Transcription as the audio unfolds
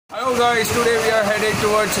Hello guys, today we are headed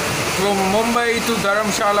towards Mumbai to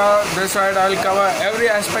Dharamshala. This ride I'll cover every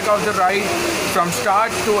aspect of the ride from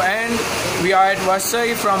start to end. We are at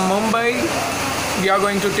Vasai from Mumbai. We are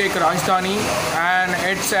going to take Rajdhani and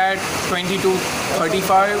it's at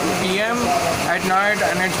 22:35 PM at night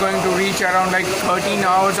and it's going to reach around like 13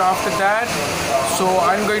 hours after that. So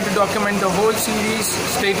I'm going to document the whole series.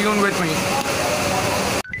 Stay tuned with me.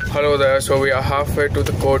 Hello there, so we are halfway to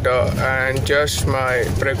the quota and just my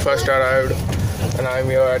breakfast arrived and I'm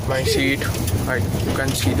here at my seat. You can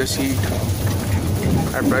see the seat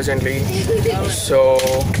presently. So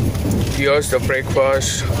here's the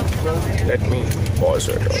breakfast. Let me pause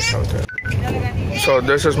it or something. So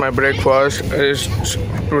this is my breakfast. It's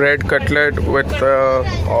red cutlet with a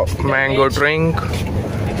mango drink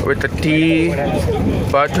with the tea,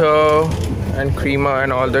 butter and creamer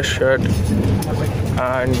and all the shit.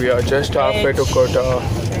 And we are just halfway to Kota.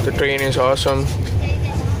 The train is awesome.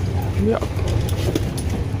 Yeah,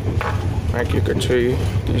 like you can see,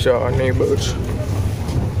 these are our neighbors.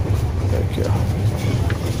 Like, yeah.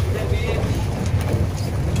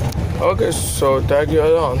 Okay, so tag you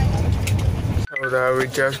along. So there we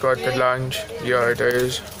just got the lunch. Here it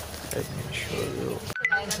is. Let me show you.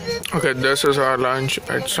 Okay, this is our lunch.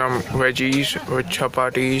 It's some veggies with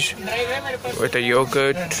chapatis, with a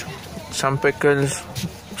yogurt, some pickles,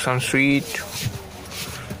 some sweet,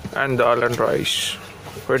 and dal and rice.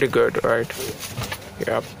 Pretty good, right?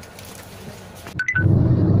 Yep.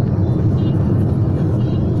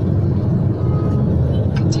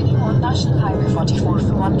 Continue on National Highway 44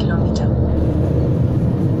 for 1 kilometer.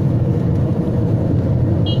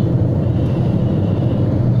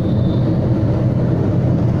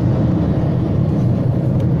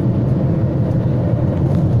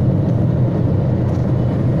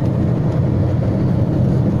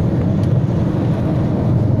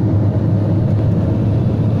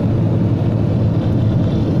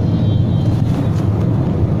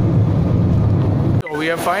 We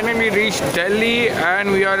have finally reached Delhi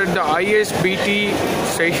and we are at the ISBT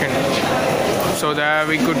station. So that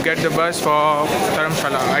we could get the bus for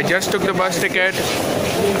Dharamshala. I just took the bus ticket.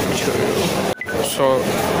 So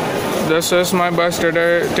this is my bus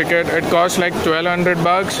ticket. It costs like 1,200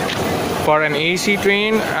 bucks for an AC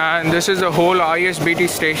train, and this is the whole ISBT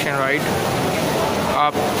station, right?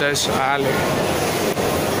 Up this alley.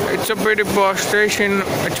 It's a pretty posh station.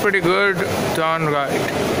 It's pretty good done, right?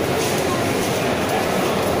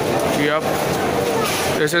 Yep,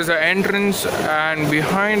 this is the entrance and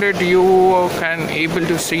behind it you can able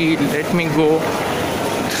to see, let me go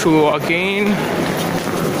through again.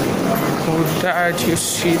 With that you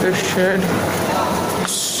see the shed.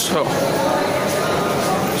 So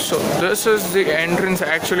this is the entrance.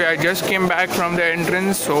 Actually I just came back from the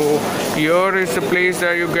entrance. So here is the place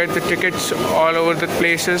that you get the tickets all over the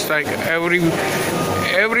places, like every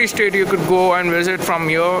state you could go and visit from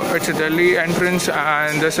here. It's a Delhi entrance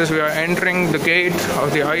and this is we are entering the gate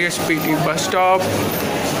of the ISBT bus stop,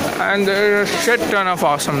 and there's a shit ton of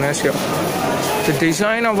awesomeness here. The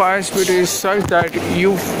design of ISBT is such that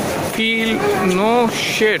you feel no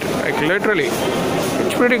shit, like literally.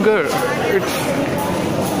 It's pretty good.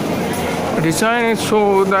 The design is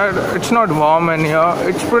so that it's not warm in here.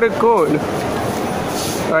 It's pretty cold.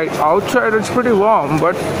 Right, outside it's pretty warm,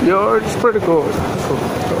 but here it's pretty cold. So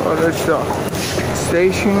that's the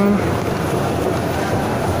station.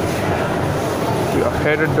 We are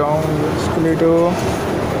headed down the escalator.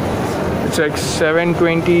 It's like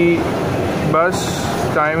 7:20 bus.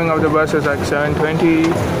 Timing of the bus is like 7:20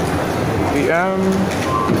 PM.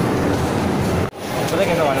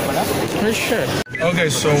 Okay,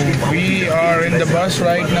 so we are in the bus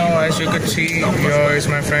right now. As you could see, here is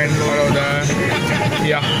my friend. Hello there.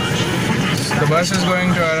 Yeah, the bus is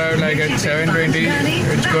going to arrive like at 7:20.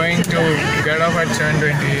 It's going to get off at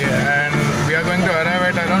 7:20 and we are going to arrive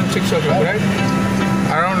at around 6 o'clock, right?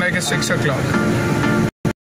 Around like a 6 o'clock.